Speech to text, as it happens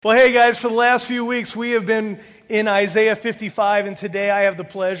Well, hey guys, for the last few weeks we have been in Isaiah 55, and today I have the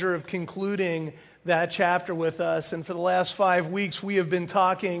pleasure of concluding that chapter with us. And for the last 5 weeks we have been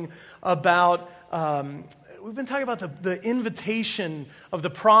talking about the invitation of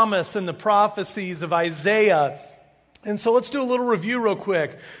the promise and the prophecies of Isaiah. And so let's do a little review real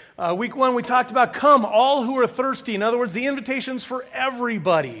quick. Week 1, we talked about come, all who are thirsty. In other words, the invitation's for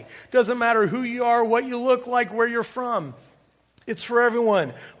everybody. Doesn't matter who you are, what you look like, where you're from. It's for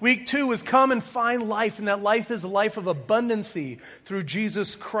everyone. Week 2 was come and find life, and that life is a life of abundancy through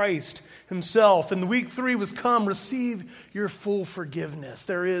Jesus Christ himself. And week 3 was come, receive your full forgiveness.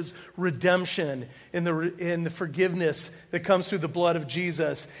 There is redemption in the forgiveness that comes through the blood of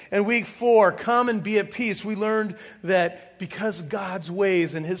Jesus. And week 4, come and be at peace. We learned that because God's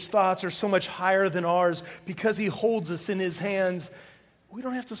ways and his thoughts are so much higher than ours, because he holds us in his hands, we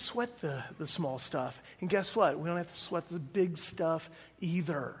don't have to sweat the small stuff. And guess what? We don't have to sweat the big stuff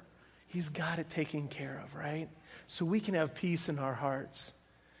either. He's got it taken care of, right? So we can have peace in our hearts.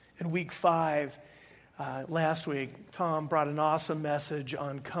 In week 5, last week, Tom brought an awesome message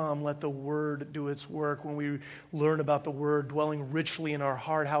on come, let the word do its work. When we learn about the word dwelling richly in our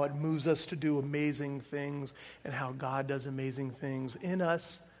heart, how it moves us to do amazing things, and how God does amazing things in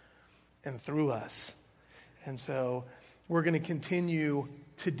us and through us. And so we're going to continue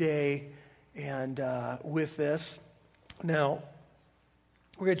today and with this. Now,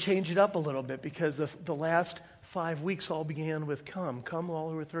 we're going to change it up a little bit because the last 5 weeks all began with come. Come all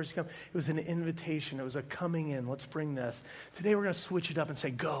who are thirsty, come. It was an invitation. It was a coming in. Let's bring this. Today we're going to switch it up and say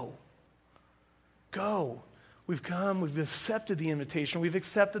go. Go. We've come. We've accepted the invitation. We've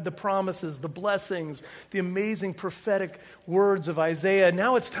accepted the promises, the blessings, the amazing prophetic words of Isaiah.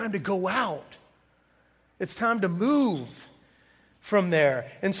 Now it's time to go out. It's time to move from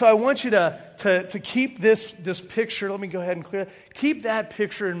there. And so I want you to keep this picture. Let me go ahead and clear that. Keep that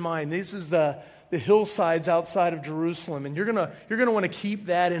picture in mind. This is the hillsides outside of Jerusalem. And you're gonna want to keep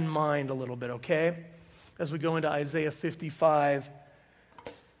that in mind a little bit, okay? As we go into Isaiah 55,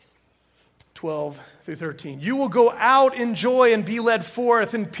 12 through 13. You will go out in joy and be led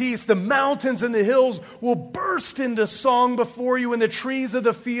forth in peace. The mountains and the hills will burst into song before you, and the trees of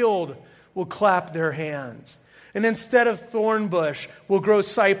the field will clap their hands. And instead of thorn bush will grow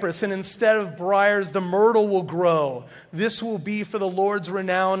cypress, and instead of briars the myrtle will grow. This will be for the Lord's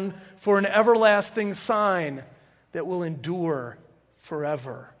renown, for an everlasting sign that will endure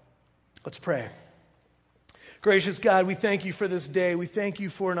forever. Let's pray. Gracious God, we thank you for this day. We thank you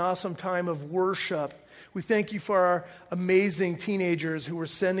for an awesome time of worship. We thank you for our amazing teenagers who we're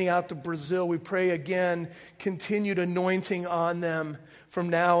sending out to Brazil. We pray again, continued anointing on them from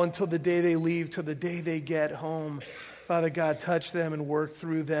now until the day they leave, till the day they get home. Father God, touch them and work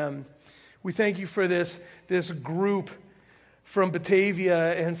through them. We thank you for this group from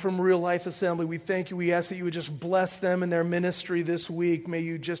Batavia and from Real Life Assembly. We thank you. We ask that you would just bless them in their ministry this week. May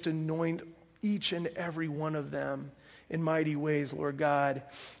you just anoint each and every one of them in mighty ways, Lord God.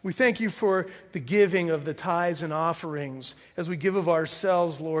 We thank you for the giving of the tithes and offerings. As we give of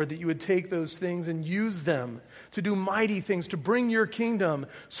ourselves, Lord, that you would take those things and use them to do mighty things, to bring your kingdom,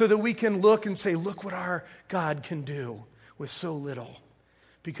 so that we can look and say, look what our God can do with so little,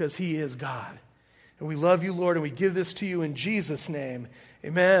 because he is God. And we love you, Lord, and we give this to you in Jesus' name.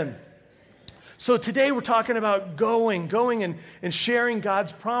 Amen. So today we're talking about going and sharing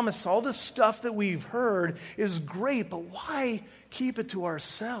God's promise. All this stuff that we've heard is great, but why keep it to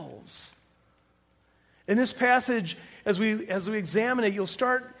ourselves? In this passage, as we examine it, you'll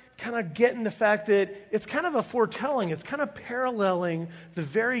start kind of getting the fact that it's kind of a foretelling. It's kind of paralleling the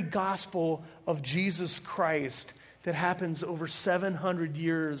very gospel of Jesus Christ that happens over 700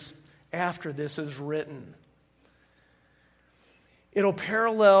 years after this is written. It'll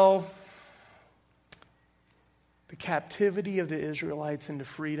parallel the captivity of the Israelites into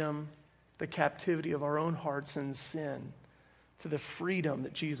freedom, the captivity of our own hearts in sin, to the freedom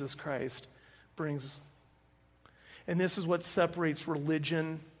that Jesus Christ brings. And this is what separates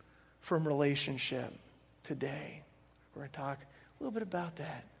religion from relationship today. We're going to talk a little bit about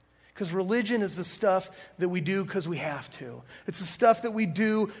that. Because religion is the stuff that we do because we have to. It's the stuff that we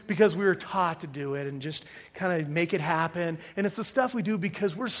do because we were taught to do it and just kind of make it happen. And it's the stuff we do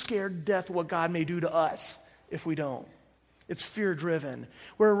because we're scared to death of what God may do to us if we don't. It's fear-driven,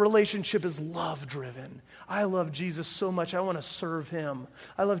 where a relationship is love-driven. I love Jesus so much, I want to serve him.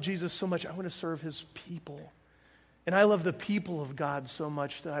 I love Jesus so much, I want to serve his people. And I love the people of God so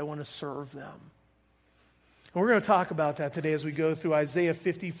much that I want to serve them. And we're going to talk about that today as we go through Isaiah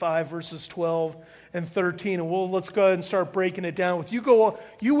 55, verses 12 and 13. And let's go ahead and start breaking it down with, you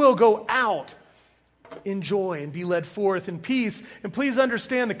will go out in joy and be led forth in peace. And please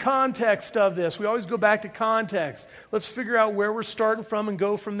understand the context of this. We always go back to context. Let's figure out where we're starting from and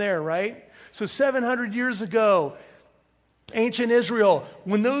go from there, right? So 700 years ago, ancient Israel,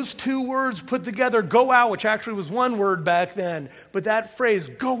 when those two words put together, go out, which actually was one word back then, but that phrase,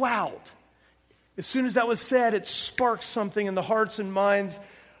 go out, as soon as that was said, it sparked something in the hearts and minds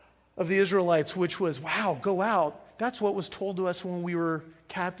of the Israelites, which was, wow, go out. That's what was told to us when we were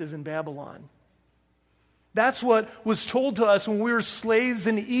captive in Babylon. That's what was told to us when we were slaves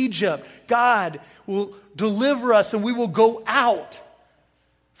in Egypt. God will deliver us and we will go out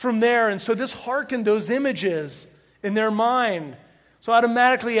from there. And so this hearkened those images in their mind. So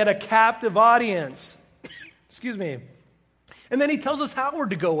automatically had a captive audience. Excuse me. And then he tells us how we're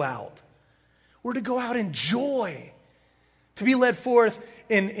to go out. We're to go out in joy, to be led forth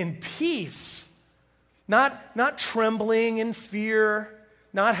in peace, not trembling in fear,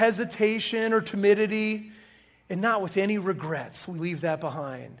 not hesitation or timidity, and not with any regrets. We leave that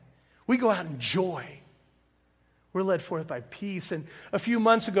behind. We go out in joy. We're led forth by peace. And a few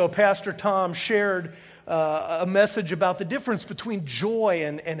months ago, Pastor Tom shared a message about the difference between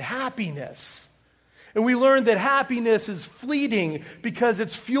joy and happiness. And we learned that happiness is fleeting because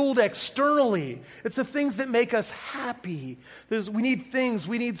it's fueled externally. It's the things that make us happy. We need things,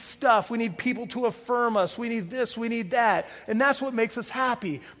 we need stuff, we need people to affirm us, we need this, we need that. And that's what makes us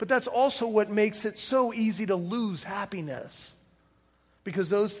happy. But that's also what makes it so easy to lose happiness, because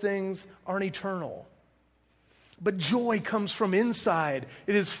those things aren't eternal. But joy comes from inside.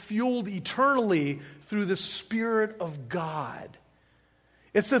 It is fueled eternally through the Spirit of God.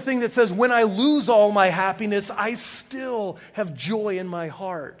 It's the thing that says, when I lose all my happiness, I still have joy in my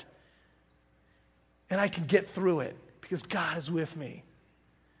heart. And I can get through it because God is with me.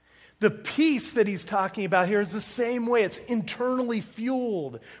 The peace that he's talking about here is the same way. It's internally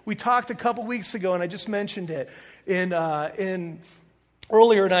fueled. We talked a couple weeks ago, and I just mentioned it,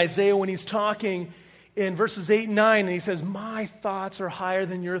 earlier in Isaiah when he's talking in verses 8 and 9, and he says, my thoughts are higher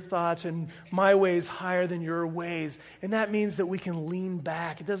than your thoughts, and my ways higher than your ways. And that means that we can lean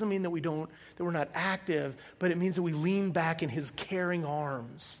back. It doesn't mean that we're not active, but it means that we lean back in his caring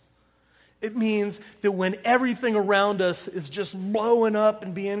arms. It means that when everything around us is just blowing up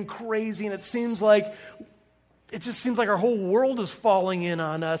and being crazy, and it just seems like our whole world is falling in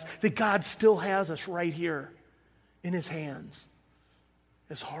on us, that God still has us right here in his hands.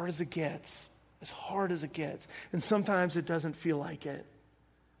 As hard as it gets. As hard as it gets. And sometimes it doesn't feel like it.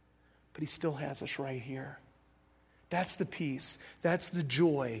 But he still has us right here. That's the peace. That's the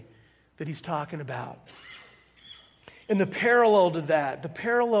joy that he's talking about. And the parallel to that, the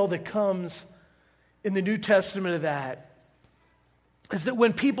parallel that comes in the New Testament of that, is that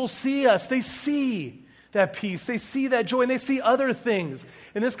when people see us, they see that peace. They see that joy, and they see other things.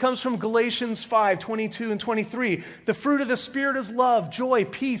 And this comes from Galatians 5:22 and 23. The fruit of the Spirit is love, joy,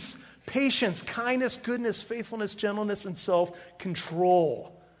 peace, patience, kindness, goodness, faithfulness, gentleness, and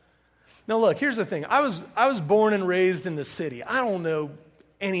self-control. Now look, here's the thing. I was born and raised in the city. I don't know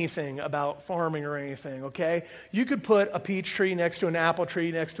anything about farming or anything, okay? You could put a peach tree next to an apple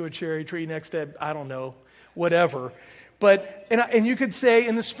tree, next to a cherry tree, next to, I don't know, whatever. But, and you could say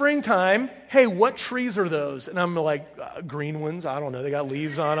in the springtime, hey, what trees are those? And I'm like, green ones, I don't know, they got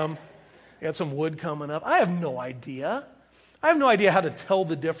leaves on them. They got some wood coming up. I have no idea. I have no idea how to tell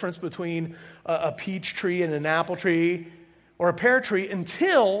the difference between a peach tree and an apple tree or a pear tree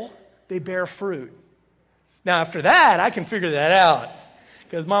until they bear fruit. Now, after that, I can figure that out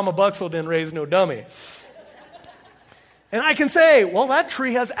because Mama Buxel didn't raise no dummy. And I can say, well, that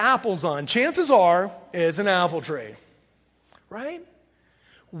tree has apples on. Chances are it's an apple tree, right?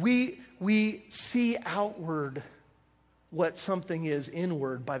 We see outward what something is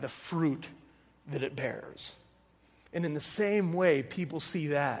inward by the fruit that it bears. And in the same way, people see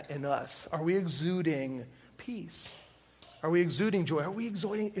that in us. Are we exuding peace? Are we exuding joy? Are we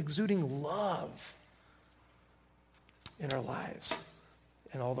exuding love in our lives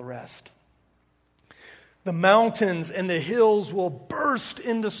and all the rest? The mountains and the hills will burst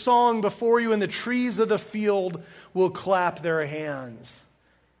into song before you, and the trees of the field will clap their hands.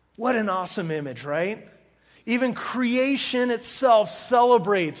 What an awesome image, right? Even creation itself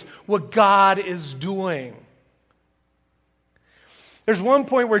celebrates what God is doing. There's one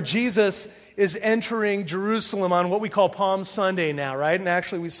point where Jesus is entering Jerusalem on what we call Palm Sunday now, right? And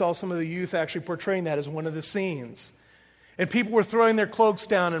actually we saw some of the youth actually portraying that as one of the scenes. And people were throwing their cloaks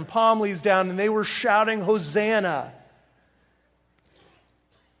down and palm leaves down, and they were shouting, Hosanna.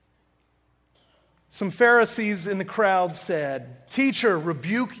 Some Pharisees in the crowd said, Teacher,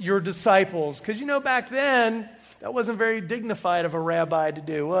 rebuke your disciples. Because back then, that wasn't very dignified of a rabbi to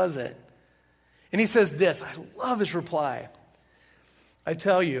do, was it? And he says this, I love his reply. I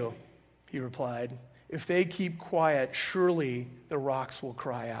tell you, he replied, if they keep quiet, surely the rocks will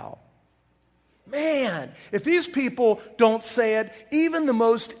cry out. Man, if these people don't say it, even the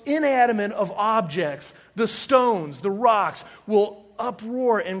most inanimate of objects, the stones, the rocks, will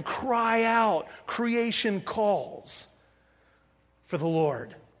uproar and cry out. Creation calls for the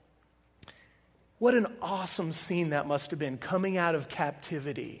Lord. What an awesome scene that must have been, coming out of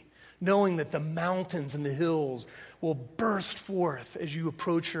captivity, knowing that the mountains and the hills will burst forth as you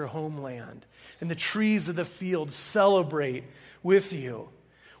approach your homeland, and the trees of the field celebrate with you.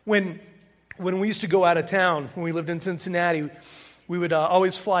 When we used to go out of town, when we lived in Cincinnati, we would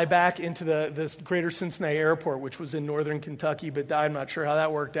always fly back into this greater Cincinnati airport, which was in northern Kentucky, but I'm not sure how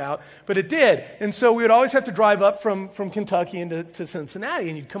that worked out. But it did. And so we would always have to drive up from Kentucky into Cincinnati,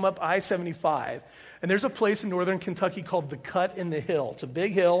 and you'd come up I-75. And there's a place in northern Kentucky called the Cut in the Hill. It's a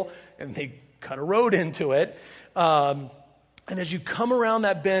big hill, and they cut a road into it. And as you come around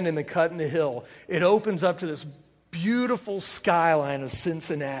that bend in the Cut in the Hill, it opens up to this beautiful skyline of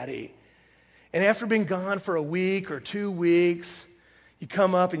Cincinnati. And after being gone for a week or 2 weeks, you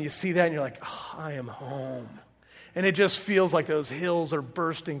come up and you see that and you're like, oh, I am home. And it just feels like those hills are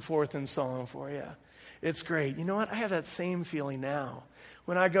bursting forth in song for you. It's great. You know what? I have that same feeling now.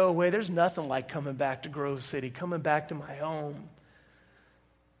 When I go away, there's nothing like coming back to Grove City, coming back to my home.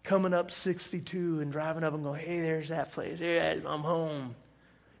 Coming up 62 and driving up and going, hey, there's that place. Yeah, I'm home.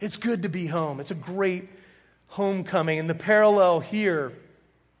 It's good to be home. It's a great homecoming. And the parallel here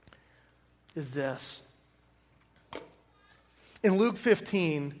is this. In Luke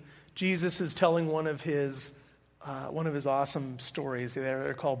 15, Jesus is telling one of his awesome stories.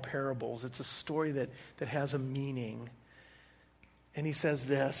 They're called parables. It's a story that has a meaning. And he says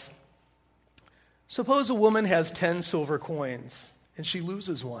this. Suppose a woman has 10 silver coins and she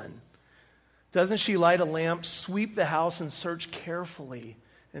loses one. Doesn't she light a lamp, sweep the house, and search carefully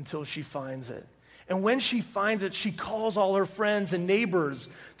until she finds it? And when she finds it, she calls all her friends and neighbors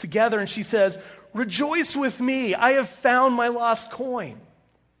together and she says, rejoice with me, I have found my lost coin.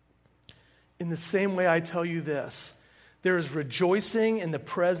 In the same way, I tell you this, there is rejoicing in the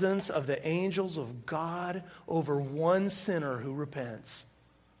presence of the angels of God over one sinner who repents.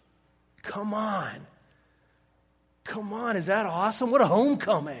 Come on. Come on, is that awesome? What a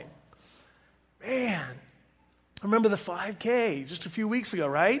homecoming. Man. I remember the 5K just a few weeks ago,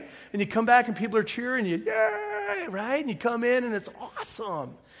 right? And you come back and people are cheering you, yay, right? And you come in and it's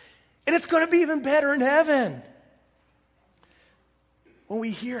awesome. And it's going to be even better in heaven. When we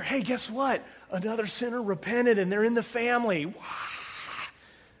hear, hey, guess what? Another sinner repented and they're in the family. Wow.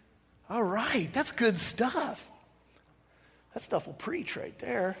 All right, that's good stuff. That stuff will preach right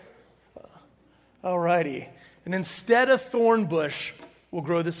there. All righty. And instead of thorn bush, we'll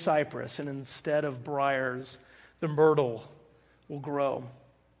grow the cypress. And instead of briars, the myrtle will grow.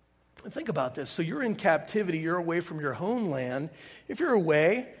 And think about this. So you're in captivity. You're away from your homeland. If you're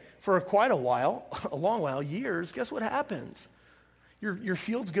away for quite a while, a long while, years, guess what happens? Your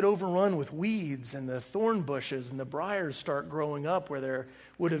fields get overrun with weeds, and the thorn bushes and the briars start growing up where there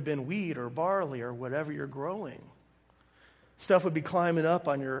would have been wheat or barley or whatever you're growing. Stuff would be climbing up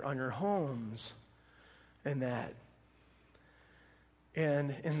on your homes and that.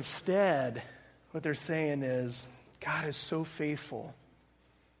 And instead, what they're saying is, God is so faithful.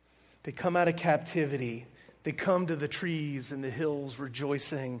 They come out of captivity. They come to the trees and the hills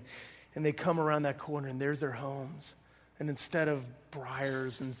rejoicing. And they come around that corner and there's their homes. And instead of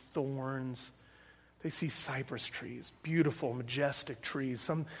briars and thorns, they see cypress trees, beautiful, majestic trees.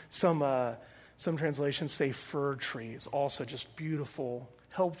 Some translations say fir trees, also just beautiful,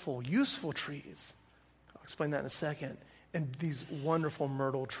 helpful, useful trees. I'll explain that in a second. And these wonderful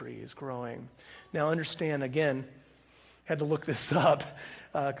myrtle trees growing. Now understand, again, had to look this up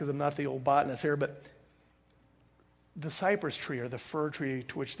because I'm not the old botanist here, but the cypress tree or the fir tree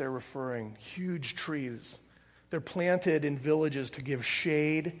to which they're referring, huge trees. They're planted in villages to give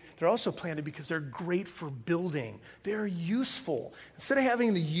shade. They're also planted because they're great for building. They're useful. Instead of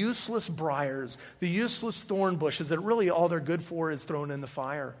having the useless briars, the useless thorn bushes that really all they're good for is thrown in the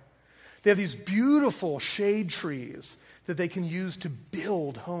fire. They have these beautiful shade trees that they can use to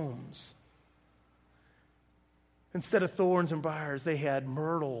build homes. Instead of thorns and briars, they had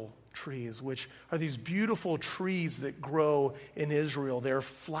myrtle trees, which are these beautiful trees that grow in Israel. They're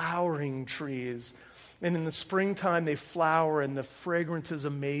flowering trees. And in the springtime, they flower, and the fragrance is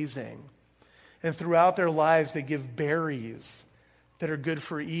amazing. And throughout their lives, they give berries that are good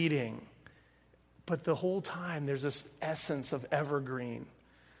for eating. But the whole time, there's this essence of evergreen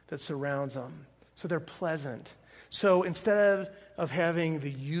that surrounds them. So they're pleasant. So instead of having the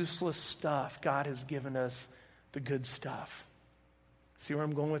useless stuff, God has given us the good stuff. See where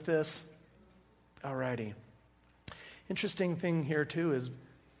I'm going with this? Alrighty. Interesting thing here too is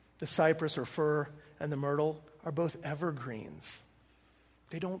the cypress or fir and the myrtle are both evergreens.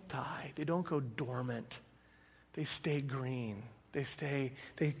 They don't die. They don't go dormant. They stay green. They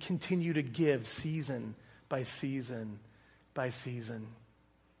continue to give season by season by season.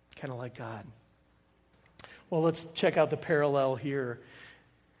 Kind of like God. Well, let's check out the parallel here.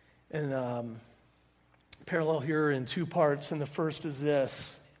 And parallel here in two parts. And the first is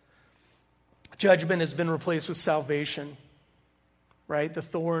this. Judgment has been replaced with salvation. Right? The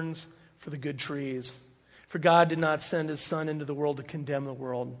thorns for the good trees. For God did not send his Son into the world to condemn the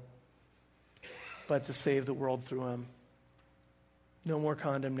world, but to save the world through him. No more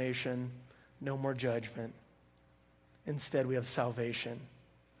condemnation, no more judgment. Instead, we have salvation.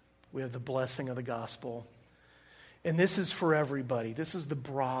 We have the blessing of the gospel. And this is for everybody. This is the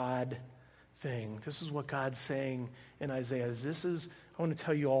broad thing. This is what God's saying in Isaiah. I want to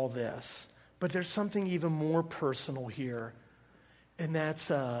tell you all this. But there's something even more personal here. And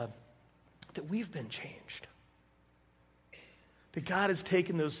that's that we've been changed. That God has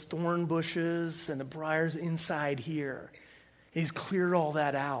taken those thorn bushes and the briars inside here. He's cleared all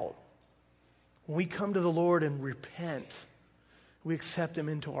that out. When we come to the Lord and repent, we accept him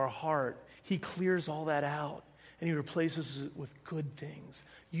into our heart, he clears all that out. And he replaces it with good things,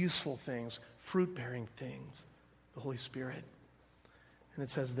 useful things, fruit-bearing things, the Holy Spirit. And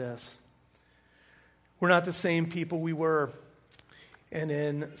it says this, we're not the same people we were. And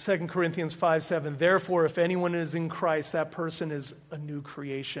in 2 Corinthians 5:7, therefore, if anyone is in Christ, that person is a new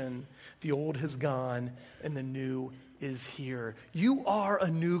creation. The old has gone and the new is here. You are a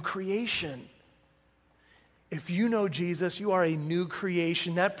new creation. If you know Jesus, you are a new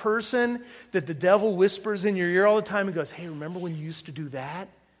creation. That person that the devil whispers in your ear all the time and goes, hey, remember when you used to do that?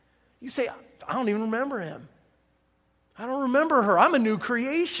 You say, I don't even remember him. I don't remember her. I'm a new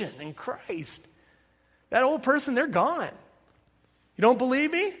creation in Christ. That old person, they're gone. You don't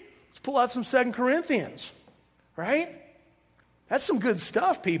believe me? Let's pull out some 2 Corinthians, right? That's some good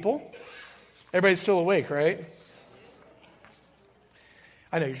stuff, people. Everybody's still awake, right?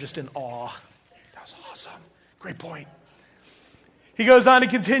 I know you're just in awe. That was awesome. Great point. He goes on to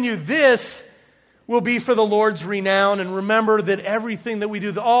continue, this will be for the Lord's renown, and remember that everything that we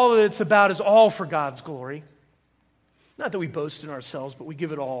do, all that it's about is all for God's glory. Not that we boast in ourselves, but we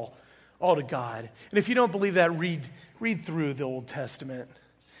give it all to God. And if you don't believe that, read through the Old Testament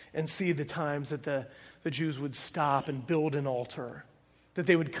and see the times that the Jews would stop and build an altar, that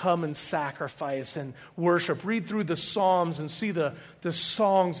they would come and sacrifice and worship. Read through the Psalms and see the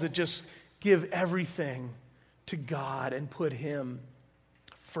songs that just give everything to God and put him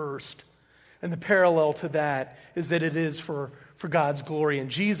first. And the parallel to that is that it is for God's glory. And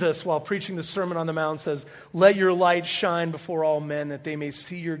Jesus, while preaching the Sermon on the Mount, says, let your light shine before all men that they may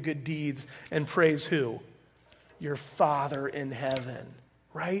see your good deeds and praise who? Your Father in heaven.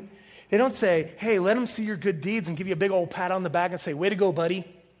 Right? They don't say, hey, let them see your good deeds and give you a big old pat on the back and say, way to go, buddy.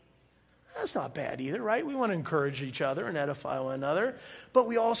 That's not bad either, right? We want to encourage each other and edify one another. But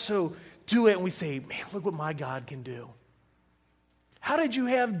we also do it and we say, man, look what my God can do. How did you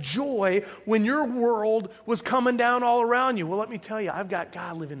have joy when your world was coming down all around you? Well, let me tell you, I've got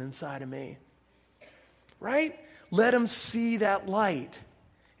God living inside of me. Right? Let him see that light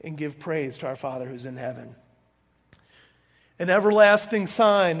and give praise to our Father who's in heaven. An everlasting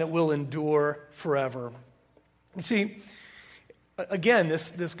sign that will endure forever. You see, again,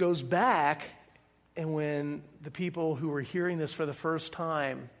 this goes back, and when the people who were hearing this for the first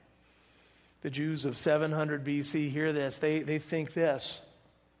time, the Jews of 700 BC hear this, they think this,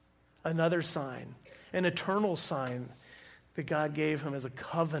 another sign, an eternal sign that God gave him as a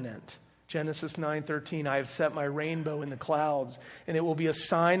covenant. Genesis 9:13, I have set my rainbow in the clouds, and it will be a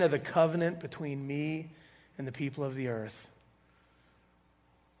sign of the covenant between me and the people of the earth.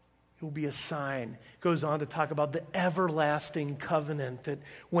 It will be a sign. It goes on to talk about the everlasting covenant, that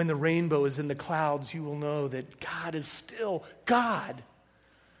when the rainbow is in the clouds, you will know that God is still God.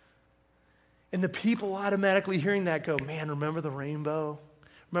 And the people automatically hearing that go, man, remember the rainbow?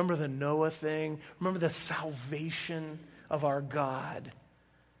 Remember the Noah thing? Remember the salvation of our God?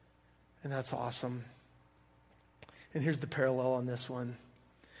 And that's awesome. And here's the parallel on this one.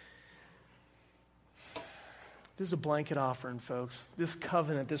 This is a blanket offering, folks. This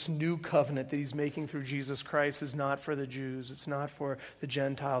covenant, this new covenant that he's making through Jesus Christ is not for the Jews. It's not for the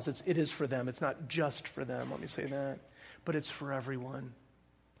Gentiles. It is for them. It's not just for them, let me say that. But it's for everyone.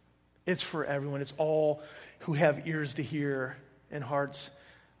 It's for everyone. It's all who have ears to hear and hearts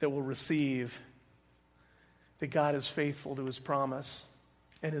that will receive that God is faithful to his promise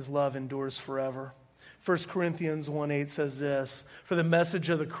and his love endures forever. 1 Corinthians 1:8 says this, "For the message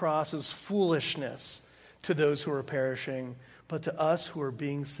of the cross is foolishness to those who are perishing, but to us who are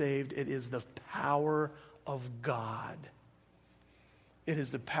being saved, it is the power of God." It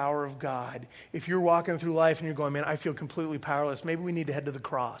is the power of God. If you're walking through life and you're going, man, I feel completely powerless, maybe we need to head to the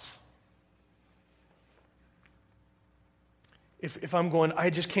cross. If I'm going, I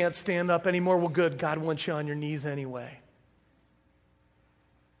just can't stand up anymore, well, good. God wants you on your knees anyway.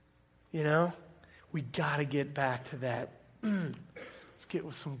 You know? We got to get back to that. Let's get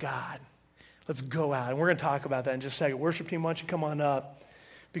with some God. Let's go out. And we're going to talk about that in just a second. Worship team, why don't you come on up?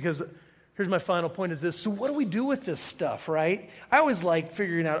 Because here's my final point is this. So what do we do with this stuff, right? I always like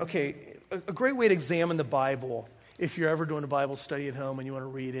figuring out, okay, a great way to examine the Bible, if you're ever doing a Bible study at home and you want to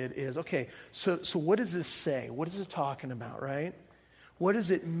read it, is, okay, so what does this say? What is it talking about, right? What does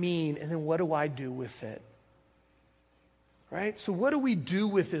it mean? And then what do I do with it? Right? So what do we do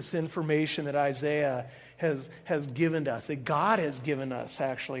with this information that Isaiah has given to us, that God has given us,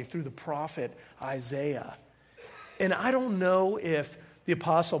 actually, through the prophet Isaiah? And I don't know if the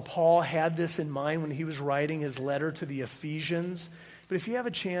Apostle Paul had this in mind when he was writing his letter to the Ephesians, but if you have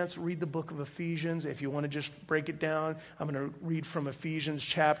a chance, read the book of Ephesians. If you want to just break it down, I'm going to read from Ephesians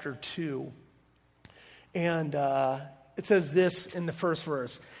chapter 2. And it says this in the first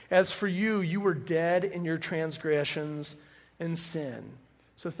verse, "As for you, you were dead in your transgressions and sin."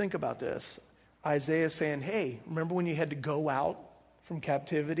 So think about this. Isaiah is saying, hey, remember when you had to go out from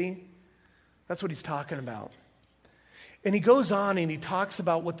captivity? That's what he's talking about. And he goes on and he talks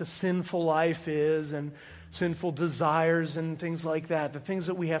about what the sinful life is and sinful desires and things like that, the things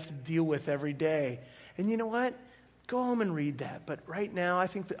that we have to deal with every day. And you know what? Go home and read that. But right now, I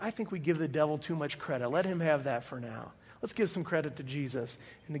think we give the devil too much credit. Let him have that for now. Let's give some credit to Jesus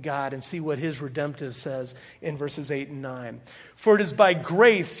and to God and see what his redemptive says in verses 8 and 9. "For it is by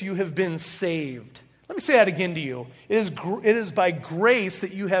grace you have been saved." Let me say that again to you. It is by grace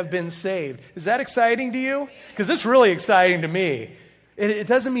that you have been saved. Is that exciting to you? Because it's really exciting to me. It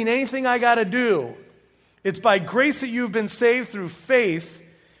doesn't mean anything I got to do. It's by grace that you have been saved through faith,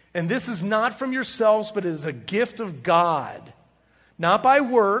 and this is not from yourselves, but it is a gift of God, not by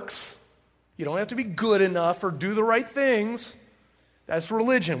works. You don't have to be good enough or do the right things. That's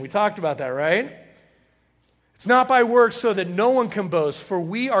religion. We talked about that, right? It's not by works so that no one can boast, for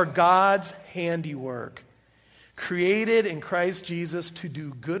we are God's handiwork, created in Christ Jesus to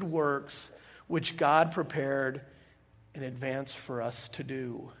do good works, which God prepared in advance for us to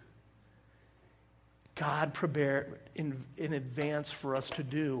do. God prepared in advance for us to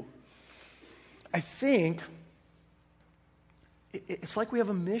do. I think it's like we have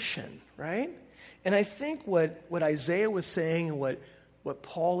a mission, right? And I think what Isaiah was saying and what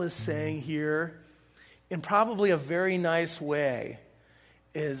Paul is saying here, in probably a very nice way,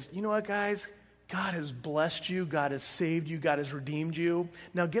 is, you know what, guys? God has blessed you. God has saved you. God has redeemed you.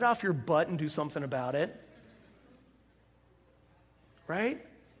 Now get off your butt and do something about it. Right?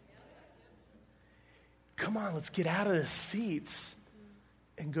 Come on, let's get out of the seats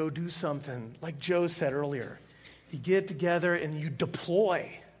and go do something. Like Joe said earlier, you get together and you deploy.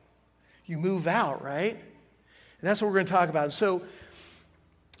 You move out, right? And that's what we're going to talk about. So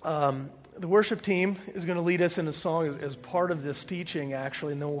the worship team is going to lead us in a song as part of this teaching,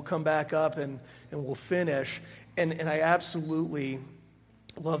 actually, and then we'll come back up and we'll finish. And I absolutely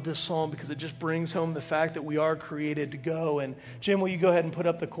love this song because it just brings home the fact that we are created to go. And Jim, will you go ahead and put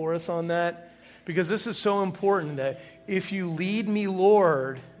up the chorus on that? Because this is so important that if you lead me,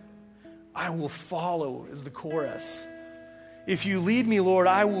 Lord, I will follow, is the chorus. If you lead me, Lord,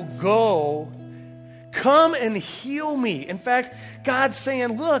 I will go. Come and heal me. In fact, God's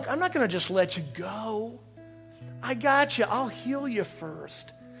saying, look, I'm not going to just let you go. I got you. I'll heal you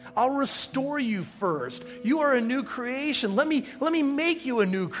first. I'll restore you first. You are a new creation. Let me make you a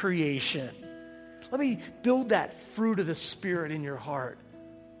new creation. Let me build that fruit of the Spirit in your heart.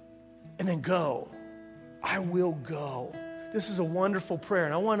 And then go. I will go. This is a wonderful prayer.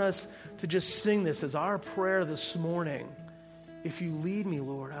 And I want us to just sing this as our prayer this morning. If you lead me,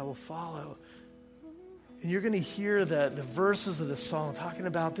 Lord, I will follow. And you're going to hear the verses of the song talking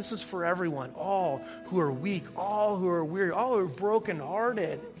about this is for everyone, all who are weak, all who are weary, all who are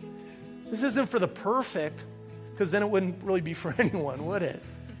brokenhearted. This isn't for the perfect, because then it wouldn't really be for anyone, would it?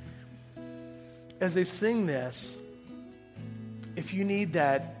 As they sing this, if you need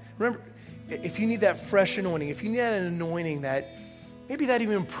that, remember, if you need that fresh anointing, if you need that anointing, that maybe that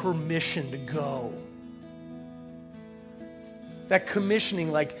even permission to go, that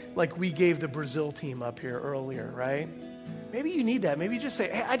commissioning like we gave the Brazil team up here earlier, right? Maybe you need that. Maybe you just say,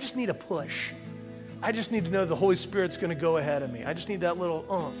 hey, I just need a push. I just need to know the Holy Spirit's going to go ahead of me. I just need that little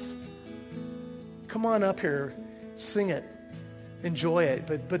oomph. Come on up here, sing it, enjoy it.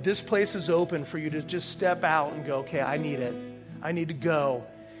 But this place is open for you to just step out and go, okay, I need it. I need to go.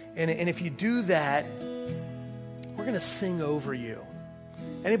 And if you do that, we're going to sing over you.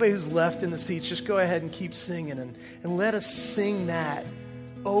 Anybody who's left in the seats, just go ahead and keep singing and let us sing that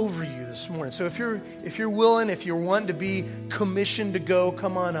over you this morning. So if you're willing, if you're wanting to be commissioned to go,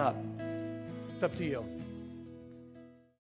 come on up. It's up to you.